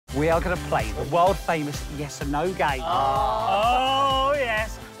we are going to play the world-famous yes or no game. Oh,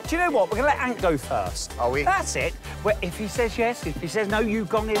 yes. Do you know what? We're going to let Ant go first. Are we? That's it. Well, if he says yes, if he says no, you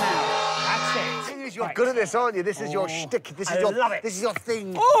gong him out. That's it. You're good at this, aren't you? This is your shtick. This is This is your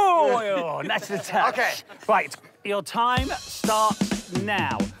thing. Oh, that's the touch. OK. Right, your time starts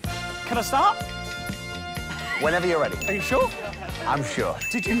now. Can I start? Whenever you're ready. Are you sure? I'm sure.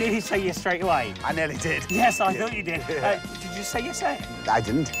 Did you nearly say yes straight away? I nearly did. Yes, I thought you did. Did you say yes, Ant? I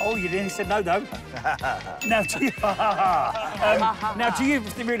didn't. Oh, you nearly said no, though. Now, do you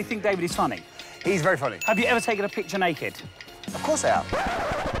really think David is funny? He's very funny. Have you ever taken a picture naked? Of course I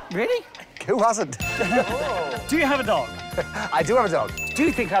have. Really? Who hasn't? Do you have a dog? I do have a dog. Do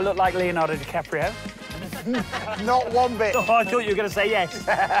you think I look like Leonardo DiCaprio? Not one bit. Oh, I thought you were going to say yes.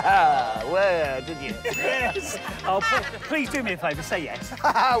 Where did you? Yes. Oh, please do me a favour, say yes.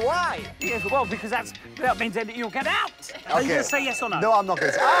 Why? Yes, well, because that means then that you'll get out. Okay. Are you going to say yes or no? No, I'm not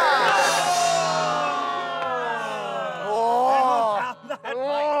going to say.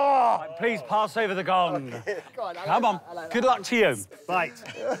 Right, please pass over the gong. Okay. Come on. Good luck to you. Right.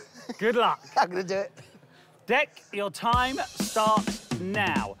 Good luck. I'm going to do it. Dec, your time starts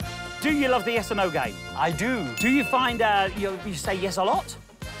now. Do you love the yes or no game? I do. Do you find you say yes a lot?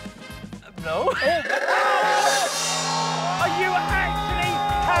 No. Are you actually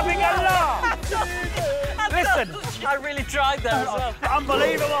having a laugh? Listen. I really tried that as well.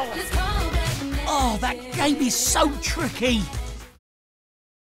 Unbelievable. Oh, that game is so tricky.